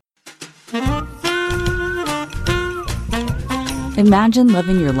Imagine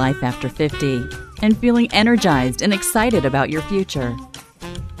living your life after 50 and feeling energized and excited about your future.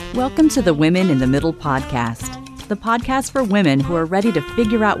 Welcome to the Women in the Middle podcast, the podcast for women who are ready to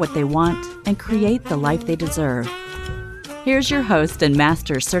figure out what they want and create the life they deserve. Here's your host and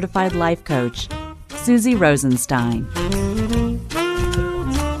Master Certified Life Coach, Susie Rosenstein.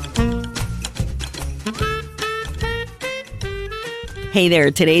 Hey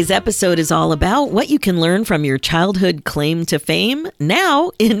there, today's episode is all about what you can learn from your childhood claim to fame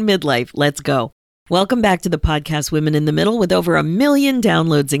now in midlife. Let's go. Welcome back to the podcast Women in the Middle with over 1 million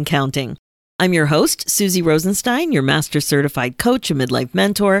downloads and counting. I'm your host, Susie Rosenstein, your Master Certified Coach and Midlife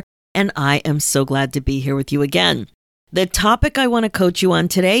Mentor, and I am so glad to be here with you again. The topic I want to coach you on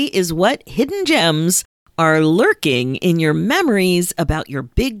today is what hidden gems are lurking in your memories about your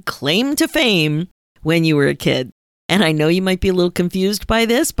big claim to fame when you were a kid. And I know you might be a little confused by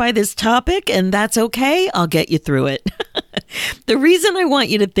this topic, and that's okay. I'll get you through it. The reason I want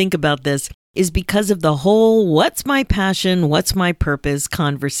you to think about this is because of the whole what's my passion, what's my purpose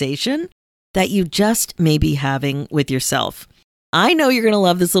conversation that you just may be having with yourself. I know you're going to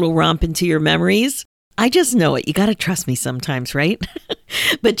love this little romp into your memories. I just know it. You got to trust me sometimes, right?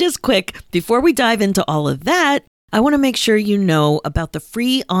 But just quick, before we dive into all of that, I want to make sure you know about the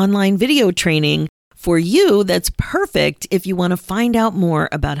free online video training for you that's perfect if you want to find out more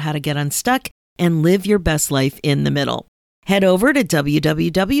about how to get unstuck and live your best life in the middle. Head over to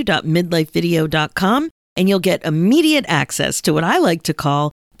www.midlifevideo.com and you'll get immediate access to what I like to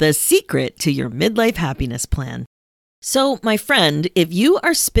call the secret to your midlife happiness plan. So, my friend, if you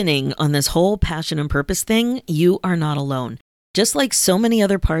are spinning on this whole passion and purpose thing, you are not alone. Just like so many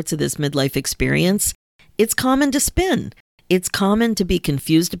other parts of this midlife experience, it's common to spin. It's common to be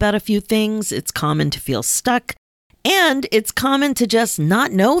confused about a few things. It's common to feel stuck. And it's common to just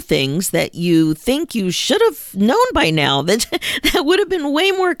not know things that you think you should have known by now, that would have been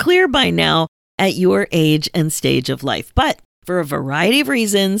way more clear by now at your age and stage of life. But for a variety of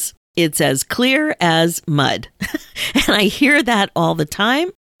reasons, it's as clear as mud. And I hear that all the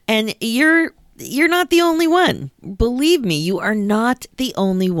time. And you're not the only one. Believe me, you are not the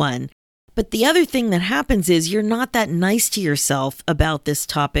only one. But the other thing that happens is you're not that nice to yourself about this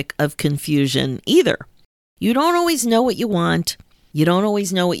topic of confusion either. You don't always know what you want. You don't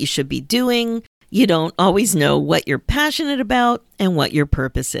always know what you should be doing. You don't always know what you're passionate about and what your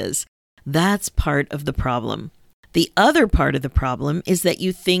purpose is. That's part of the problem. The other part of the problem is that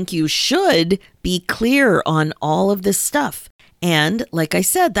you think you should be clear on all of this stuff. And like I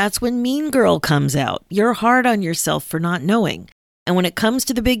said, that's when Mean Girl comes out. You're hard on yourself for not knowing. And when it comes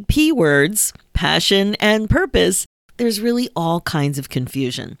to the big P words, passion and purpose, there's really all kinds of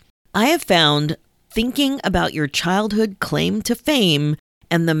confusion. I have found thinking about your childhood claim to fame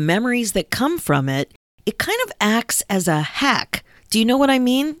and the memories that come from it, it kind of acts as a hack. Do you know what I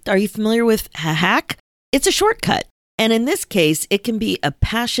mean? Are you familiar with a hack? It's a shortcut. And in this case, it can be a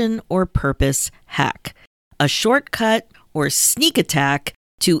passion or purpose hack, a shortcut or sneak attack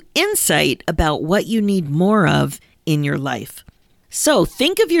to insight about what you need more of in your life. So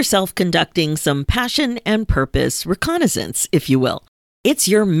think of yourself conducting some passion and purpose reconnaissance, if you will. It's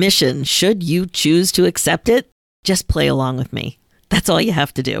your mission. Should you choose to accept it, just play along with me. That's all you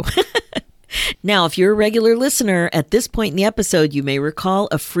have to do. Now, if you're a regular listener, at this point in the episode, you may recall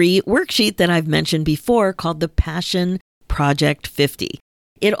a free worksheet that I've mentioned before called the Passion Project 50.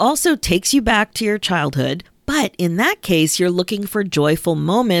 It also takes you back to your childhood, but in that case, you're looking for joyful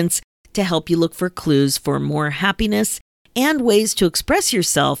moments to help you look for clues for more happiness and ways to express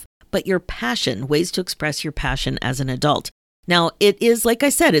yourself, but your passion, ways to express your passion as an adult. Now, it is, like I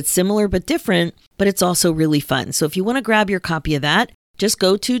said, it's similar but different, but it's also really fun. So if you want to grab your copy of that, just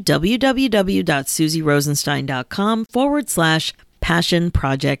go to www.susierosenstein.com/Passion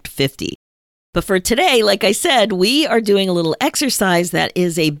Project 50. But for today, like I said, we are doing a little exercise that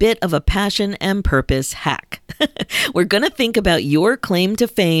is a bit of a passion and purpose hack. We're going to think about your claim to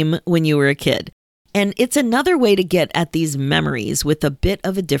fame when you were a kid. And it's another way to get at these memories with a bit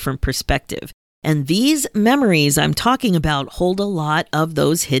of a different perspective. And these memories I'm talking about hold a lot of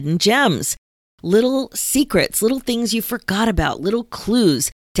those hidden gems, little secrets, little things you forgot about, little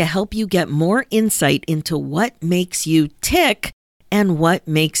clues to help you get more insight into what makes you tick and what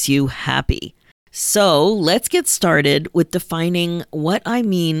makes you happy. So let's get started with defining what I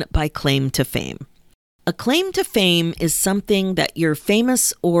mean by claim to fame. A claim to fame is something that you're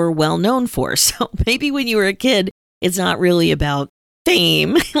famous or well known for. So maybe when you were a kid, it's not really about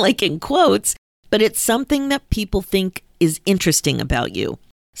fame, like in quotes, but it's something that people think is interesting about you.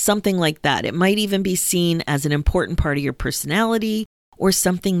 Something like that. It might even be seen as an important part of your personality or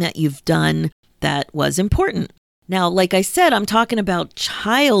something that you've done that was important. Now, like I said, I'm talking about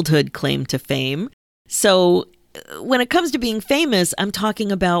childhood claim to fame. So when it comes to being famous, I'm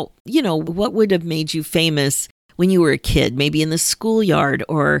talking about, what would have made you famous when you were a kid, maybe in the schoolyard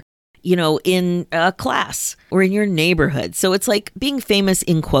or, in a class or in your neighborhood. So it's like being famous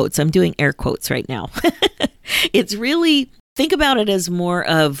in quotes. I'm doing air quotes right now. It's really, think about it as more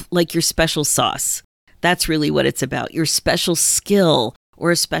of like your special sauce. That's really what it's about. Your special skill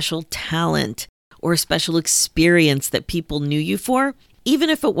or a special talent or a special experience that people knew you for, even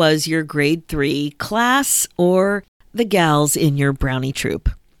if it was your grade 3 class or the gals in your brownie troop.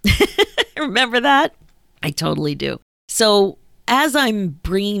 Remember that? I totally do. So as I'm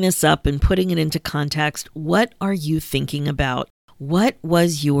bringing this up and putting it into context, what are you thinking about? What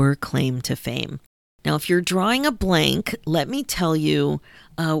was your claim to fame? Now, if you're drawing a blank, let me tell you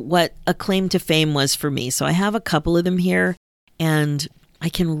what a claim to fame was for me. So I have a couple of them here, and I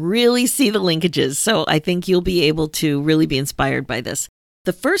can really see the linkages. So I think you'll be able to really be inspired by this.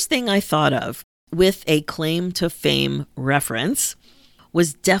 The first thing I thought of with a claim to fame reference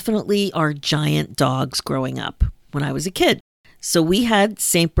was definitely our giant dogs growing up when I was a kid. So we had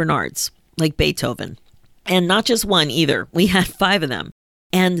St. Bernards, like Beethoven, and not just one either. We had 5 of them,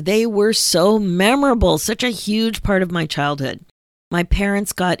 and they were so memorable, such a huge part of my childhood. My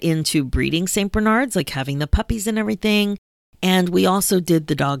parents got into breeding St. Bernards, like having the puppies and everything, and we also did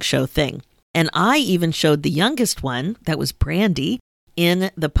the dog show thing. And I even showed the youngest one, that was Brandy, in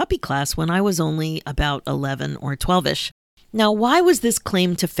the puppy class when I was only about 11 or 12-ish. Now, why was this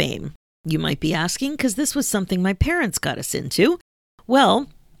claim to fame? You might be asking, because this was something my parents got us into. Well,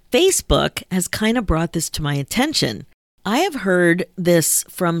 Facebook has kind of brought this to my attention. I have heard this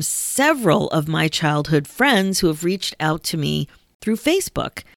from several of my childhood friends who have reached out to me through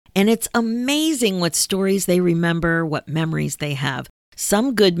Facebook. And it's amazing what stories they remember, what memories they have.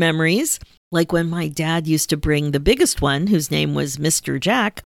 Some good memories, like when my dad used to bring the biggest one, whose name was Mr.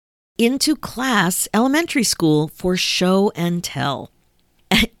 Jack, into class, elementary school, for show and tell.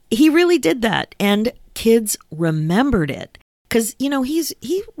 He really did that, and kids remembered it. Because,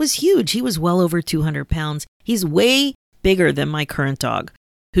 he was huge. He was well over 200 pounds. He's way bigger than my current dog,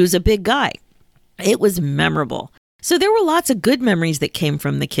 who's a big guy. It was memorable. So there were lots of good memories that came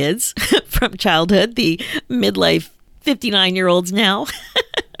from the kids from childhood, the midlife 59-year-olds now,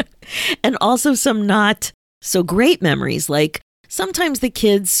 and also some not so great memories, like sometimes the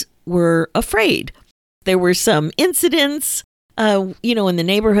kids were afraid. There were some incidents, in the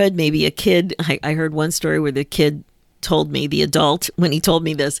neighborhood, maybe a kid, I heard one story where the kid told me, the adult, when he told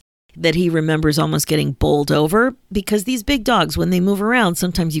me this, that he remembers almost getting bowled over because these big dogs, when they move around,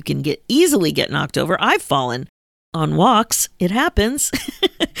 sometimes you can easily get knocked over. I've fallen on walks. It happens.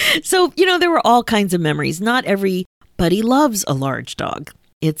 So, there were all kinds of memories. Not everybody loves a large dog.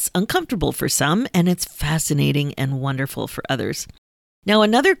 It's uncomfortable for some, and it's fascinating and wonderful for others. Now,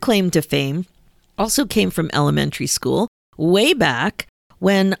 another claim to fame also came from elementary school, way back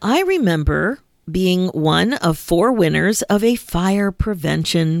when I remember being one of 4 winners of a fire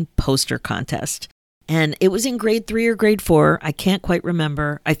prevention poster contest. And it was in grade 3 or grade 4. I can't quite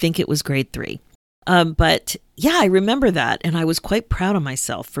remember. I think it was grade 3. But yeah, I remember that. And I was quite proud of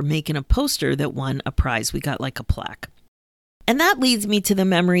myself for making a poster that won a prize. We got like a plaque. And that leads me to the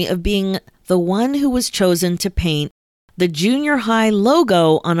memory of being the one who was chosen to paint the junior high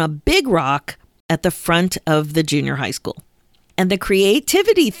logo on a big rock at the front of the junior high school. And the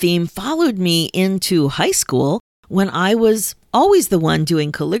creativity theme followed me into high school when I was always the one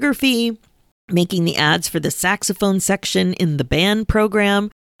doing calligraphy, making the ads for the saxophone section in the band program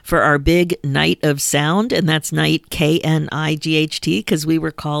for our big Night of Sound. And that's Night, Knight, because we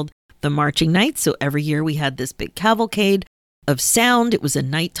were called the Marching Knights. So every year we had this big cavalcade of sound. It was a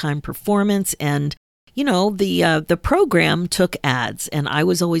nighttime performance. And, the program took ads. And I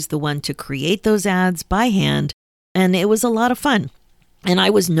was always the one to create those ads by hand. And it was a lot of fun. And I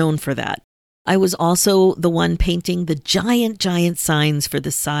was known for that. I was also the one painting the giant signs for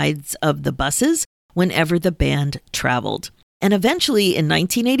the sides of the buses whenever the band traveled. And eventually in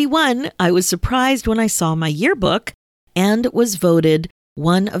 1981, I was surprised when I saw my yearbook and was voted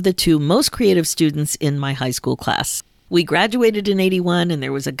one of the 2 most creative students in my high school class. We graduated in 81 and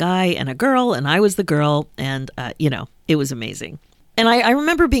there was a guy and a girl and I was the girl and, it was amazing. And I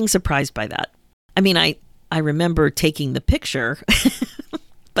remember being surprised by that. I mean, I remember taking the picture,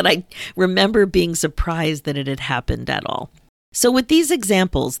 but I remember being surprised that it had happened at all. So with these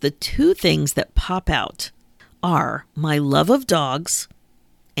examples, the 2 things that pop out are my love of dogs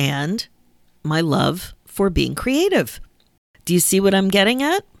and my love for being creative. Do you see what I'm getting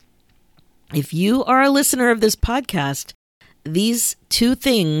at? If you are a listener of this podcast, these two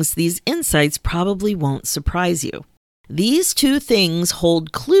things, these insights probably won't surprise you. These two things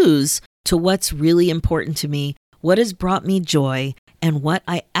hold clues to what's really important to me, what has brought me joy, and what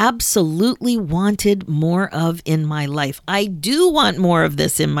I absolutely wanted more of in my life. I do want more of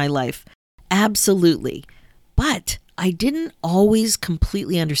this in my life. Absolutely. But I didn't always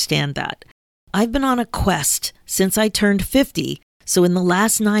completely understand that. I've been on a quest since I turned 50, so in the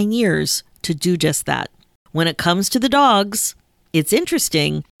last 9 years, to do just that. When it comes to the dogs, it's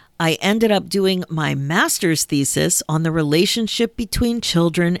interesting. I ended up doing my master's thesis on the relationship between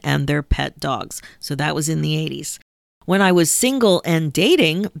children and their pet dogs. So that was in the 80s. When I was single and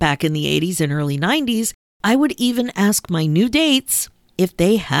dating back in the 80s and early 90s, I would even ask my new dates if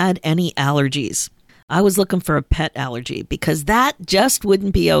they had any allergies. I was looking for a pet allergy because that just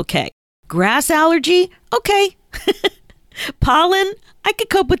wouldn't be okay. Grass allergy? Okay. Pollen? I could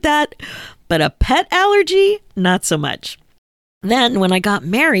cope with that. But a pet allergy? Not so much. Then when I got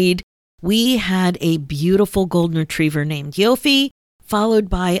married, we had a beautiful golden retriever named Yofi, followed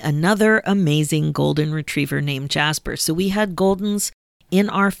by another amazing golden retriever named Jasper. So we had Goldens in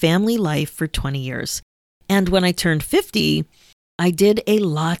our family life for 20 years. And when I turned 50, I did a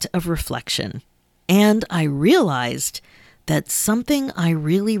lot of reflection. And I realized that something I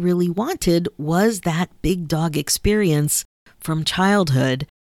really, really wanted was that big dog experience from childhood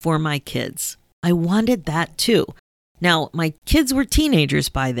for my kids. I wanted that too. Now, my kids were teenagers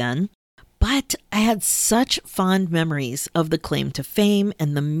by then, but I had such fond memories of the claim to fame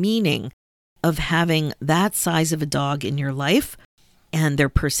and the meaning of having that size of a dog in your life and their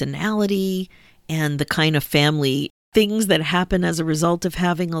personality and the kind of family things that happen as a result of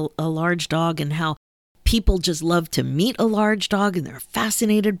having a large dog and how people just love to meet a large dog and they're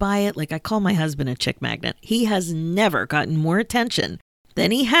fascinated by it. Like I call my husband a chick magnet. He has never gotten more attention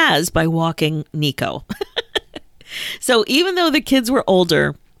than he has by walking Nico. So even though the kids were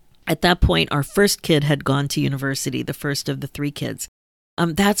older, at that point, our first kid had gone to university, the first of the 3 kids.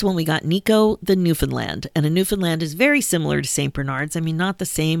 That's when we got Nico, the Newfoundland. And a Newfoundland is very similar to St. Bernards. I mean, not the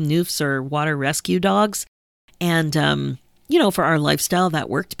same. Newfs are water rescue dogs. And, for our lifestyle, that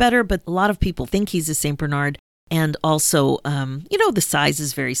worked better. But a lot of people think he's a St. Bernard. And also, the size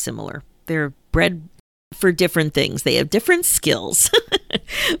is very similar. They're bred for different things. They have different skills.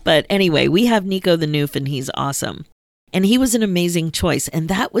 But anyway, we have Nico the Newf and he's awesome. And he was an amazing choice. And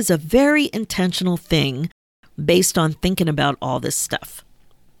that was a very intentional thing based on thinking about all this stuff.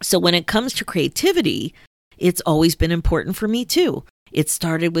 So when it comes to creativity, it's always been important for me too. It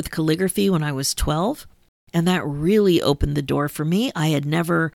started with calligraphy when I was 12. And that really opened the door for me. I had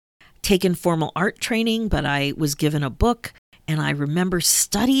never taken formal art training, but I was given a book. And I remember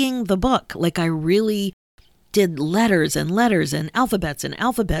studying the book. Like I really did letters and alphabets and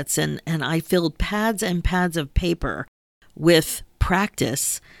I filled pads and pads of paper with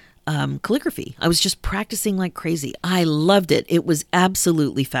practice calligraphy. I was just practicing like crazy. I loved it. It was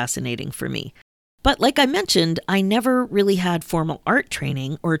absolutely fascinating for me. But like I mentioned, I never really had formal art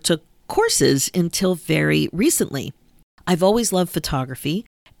training or took courses until very recently. I've always loved photography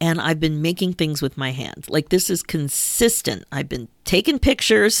and I've been making things with my hands. Like this is consistent. I've been taking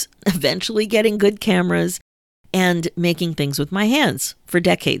pictures, eventually getting good cameras, and making things with my hands for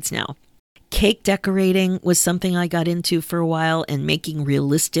decades now. Cake decorating was something I got into for a while and making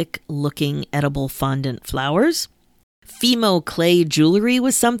realistic looking edible fondant flowers. Fimo clay jewelry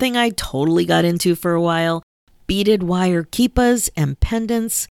was something I totally got into for a while. Beaded wire kippas and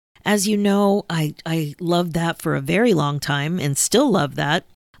pendants. As you know, I loved that for a very long time and still love that.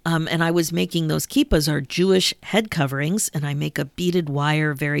 And I was making those kippas are Jewish head coverings and I make a beaded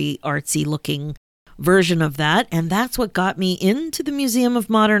wire, very artsy looking version of that. And that's what got me into the Museum of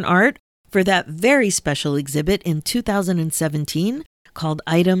Modern Art for that very special exhibit in 2017 called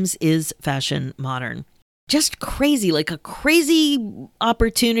Items is Fashion Modern. Just crazy, like a crazy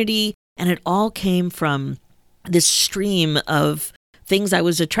opportunity. And it all came from this stream of things I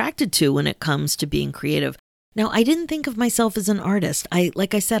was attracted to when it comes to being creative. Now, I didn't think of myself as an artist.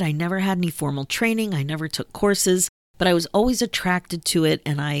 Like I said, I never had any formal training. I never took courses, but I was always attracted to it.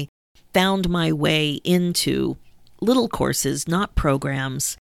 And I found my way into little courses, not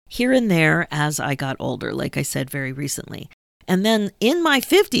programs, here and there as I got older, like I said very recently. And then in my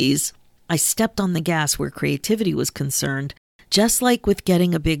 50s, I stepped on the gas where creativity was concerned. Just like with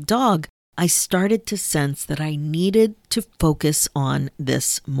getting a big dog, I started to sense that I needed to focus on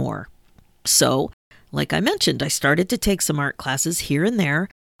this more. So, like I mentioned, I started to take some art classes here and there.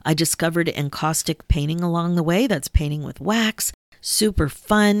 I discovered encaustic painting along the way. That's painting with wax. Super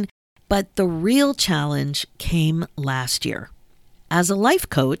fun. But the real challenge came last year. As a life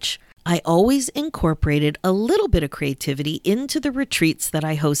coach, I always incorporated a little bit of creativity into the retreats that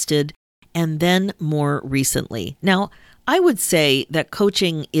I hosted, and then more recently. Now, I would say that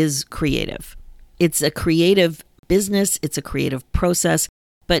coaching is creative. It's a creative business, it's a creative process,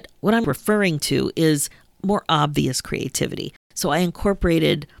 but what I'm referring to is more obvious creativity. So I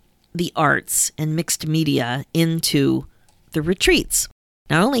incorporated the arts and mixed media into the retreats.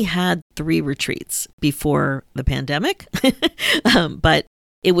 Now, I only had 3 retreats before the pandemic, but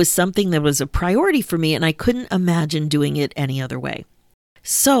it was something that was a priority for me, and I couldn't imagine doing it any other way.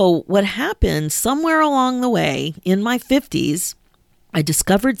 So what happened somewhere along the way in my 50s, I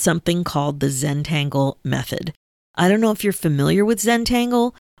discovered something called the Zentangle method. I don't know if you're familiar with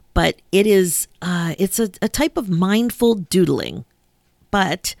Zentangle, but it's a type of mindful doodling,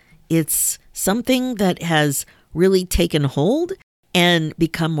 but it's something that has really taken hold and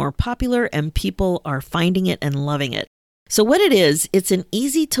become more popular, and people are finding it and loving it. So what it is, it's an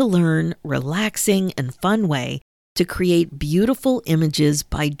easy to learn, relaxing, and fun way to create beautiful images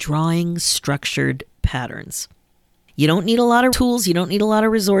by drawing structured patterns. You don't need a lot of tools. You don't need a lot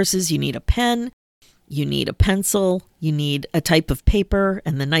of resources. You need a pen. You need a pencil. You need a type of paper.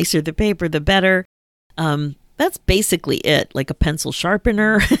 And the nicer the paper, the better. That's basically it, like a pencil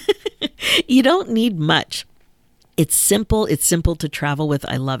sharpener. You don't need much. It's simple. It's simple to travel with.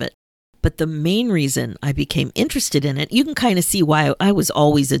 I love it. But the main reason I became interested in it, you can kind of see why I was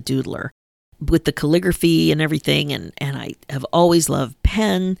always a doodler with the calligraphy and everything. And I have always loved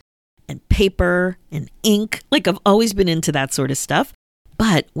pen and paper and ink. Like I've always been into that sort of stuff.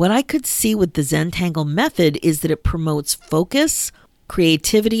 But what I could see with the Zentangle method is that it promotes focus,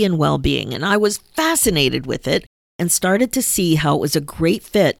 creativity, and well-being. And I was fascinated with it and started to see how it was a great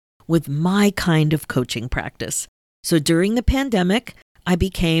fit with my kind of coaching practice. So during the pandemic, I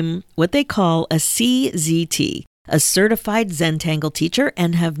became what they call a CZT, a certified Zentangle teacher,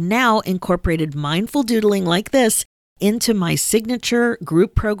 and have now incorporated mindful doodling like this into my signature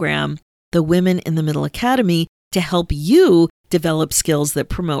group program, the Women in the Middle Academy, to help you develop skills that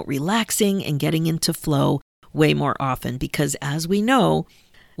promote relaxing and getting into flow way more often. Because as we know,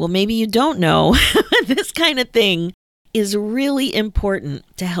 well, maybe you don't know, this kind of thing is really important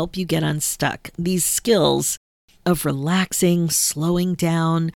to help you get unstuck. These skills of relaxing, slowing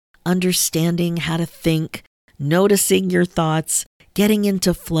down, understanding how to think, noticing your thoughts, getting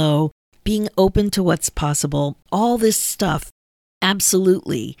into flow, being open to what's possible, all this stuff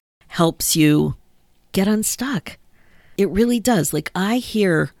absolutely helps you get unstuck. It really does. Like I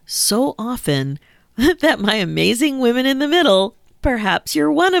hear so often that my amazing women in the middle, perhaps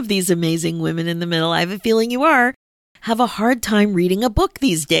you're one of these amazing women in the middle, I have a feeling you are, have a hard time reading a book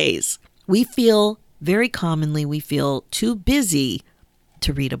these days. Very commonly, we feel too busy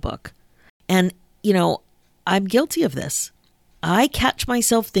to read a book. And, I'm guilty of this. I catch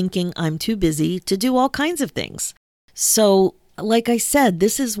myself thinking I'm too busy to do all kinds of things. So, like I said,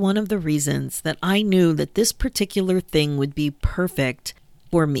 this is one of the reasons that I knew that this particular thing would be perfect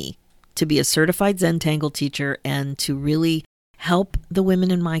for me, to be a certified Zentangle teacher and to really help the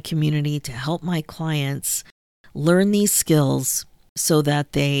women in my community, to help my clients learn these skills so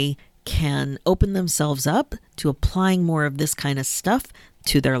that they can open themselves up to applying more of this kind of stuff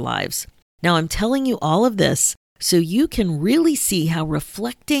to their lives. Now, I'm telling you all of this so you can really see how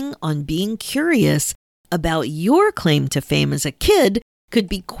reflecting on being curious about your claim to fame as a kid could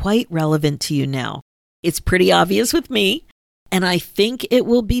be quite relevant to you now. It's pretty obvious with me, and I think it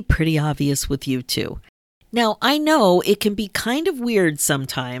will be pretty obvious with you too. Now, I know it can be kind of weird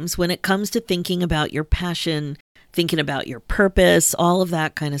sometimes when it comes to thinking about your passion, thinking about your purpose, all of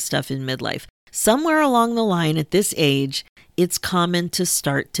that kind of stuff in midlife. Somewhere along the line at this age, it's common to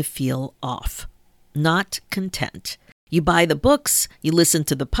start to feel off, not content. You buy the books, you listen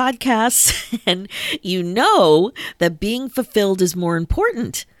to the podcasts, and you know that being fulfilled is more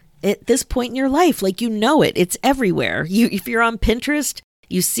important at this point in your life. Like, it's everywhere. If you're on Pinterest,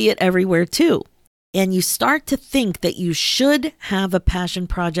 you see it everywhere too. And you start to think that you should have a passion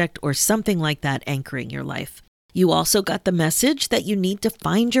project or something like that anchoring your life. You also got the message that you need to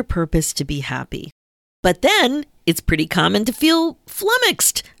find your purpose to be happy. But then it's pretty common to feel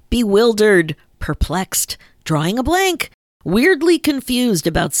flummoxed, bewildered, perplexed, drawing a blank, weirdly confused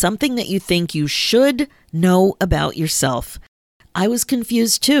about something that you think you should know about yourself. I was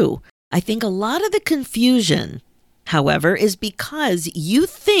confused too. I think a lot of the confusion, however, is because you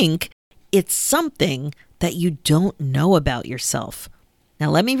think it's something that you don't know about yourself. Now,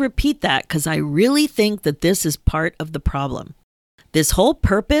 let me repeat that because I really think that this is part of the problem. This whole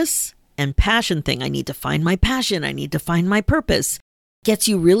purpose and passion thing, I need to find my passion, I need to find my purpose, gets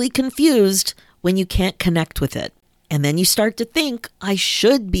you really confused when you can't connect with it. And then you start to think, I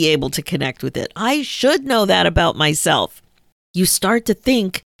should be able to connect with it. I should know that about myself. You start to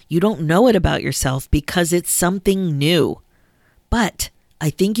think you don't know it about yourself because it's something new. But I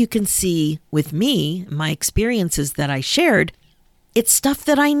think you can see with me, my experiences that I shared, it's stuff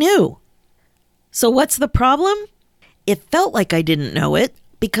that I knew. So what's the problem? It felt like I didn't know it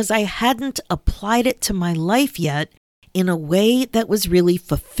because I hadn't applied it to my life yet in a way that was really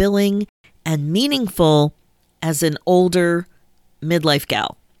fulfilling and meaningful as an older midlife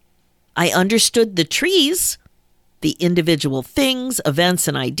gal. I understood the trees, the individual things, events,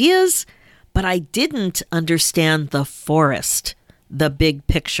 and ideas, but I didn't understand the forest, the big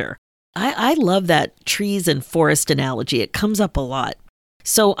picture. I love that trees and forest analogy. It comes up a lot.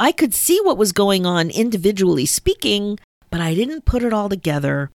 So I could see what was going on individually speaking, but I didn't put it all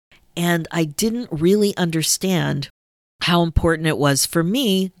together, and I didn't really understand how important it was for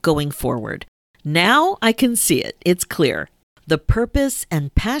me going forward. Now I can see it. It's clear. The purpose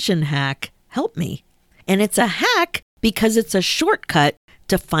and passion hack helped me. And it's a hack because it's a shortcut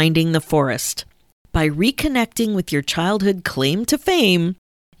to finding the forest. By reconnecting with your childhood claim to fame,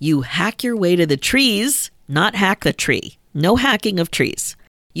 you hack your way to the trees, not hack the tree. No hacking of trees.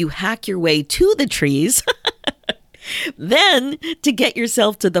 You hack your way to the trees. Then, to get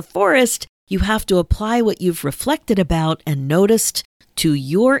yourself to the forest, you have to apply what you've reflected about and noticed to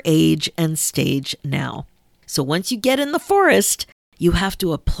your age and stage now. So once you get in the forest, you have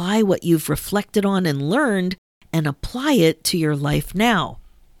to apply what you've reflected on and learned and apply it to your life now.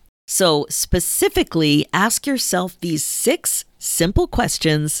 So specifically, ask yourself these 6 simple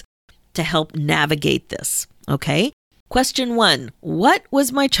questions to help navigate this, okay? Question 1, what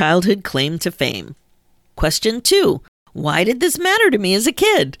was my childhood claim to fame? Question 2, why did this matter to me as a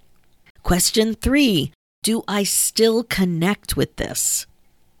kid? Question 3, do I still connect with this?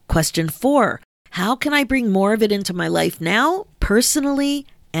 Question 4, how can I bring more of it into my life now, personally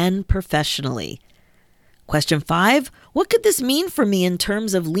and professionally? Question 5, what could this mean for me in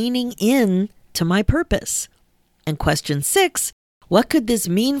terms of leaning in to my purpose? And question 6, what could this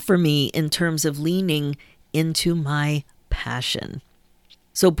mean for me in terms of leaning into my passion?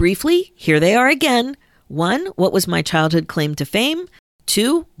 So briefly, here they are again. 1, what was my childhood claim to fame?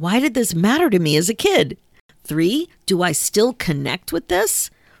 2, why did this matter to me as a kid? 3, do I still connect with this?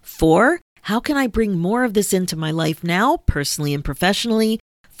 4, how can I bring more of this into my life now, personally and professionally?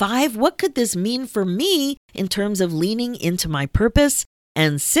 5, what could this mean for me in terms of leaning into my purpose?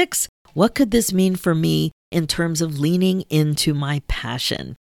 And 6, what could this mean for me in terms of leaning into my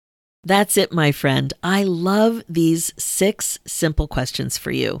passion? That's it, my friend. I love these 6 simple questions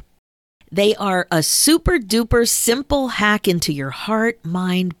for you. They are a super duper simple hack into your heart,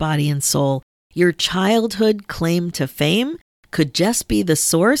 mind, body, and soul. Your childhood claim to fame could just be the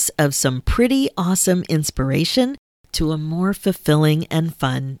source of some pretty awesome inspiration to a more fulfilling and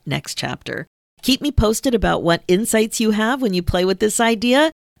fun next chapter. Keep me posted about what insights you have when you play with this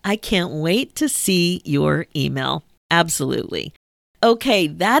idea. I can't wait to see your email. Absolutely. Okay,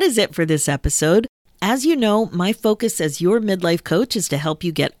 that is it for this episode. As you know, my focus as your midlife coach is to help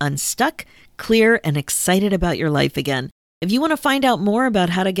you get unstuck, clear, and excited about your life again. If you want to find out more about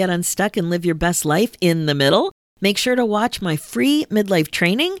how to get unstuck and live your best life in the middle, make sure to watch my free midlife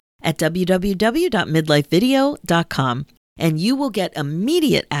training at www.midlifevideo.com, and you will get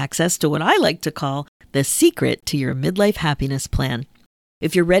immediate access to what I like to call the secret to your midlife happiness plan.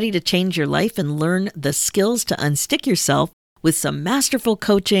 If you're ready to change your life and learn the skills to unstick yourself with some masterful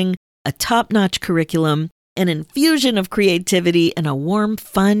coaching, a top-notch curriculum, an infusion of creativity, and a warm,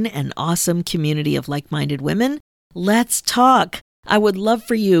 fun, and awesome community of like-minded women, let's talk. I would love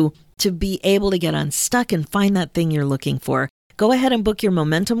for you to be able to get unstuck and find that thing you're looking for. Go ahead and book your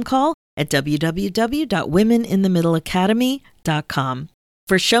momentum call at www.womeninthemiddleacademy.com.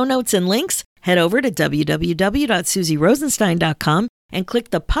 For show notes and links, head over to www.susierosenstein.com and click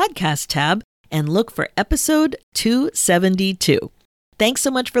the podcast tab and look for episode 272. Thanks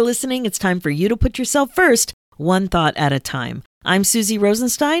so much for listening. It's time for you to put yourself first, one thought at a time. I'm Susie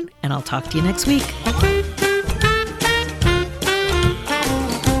Rosenstein, and I'll talk to you next week.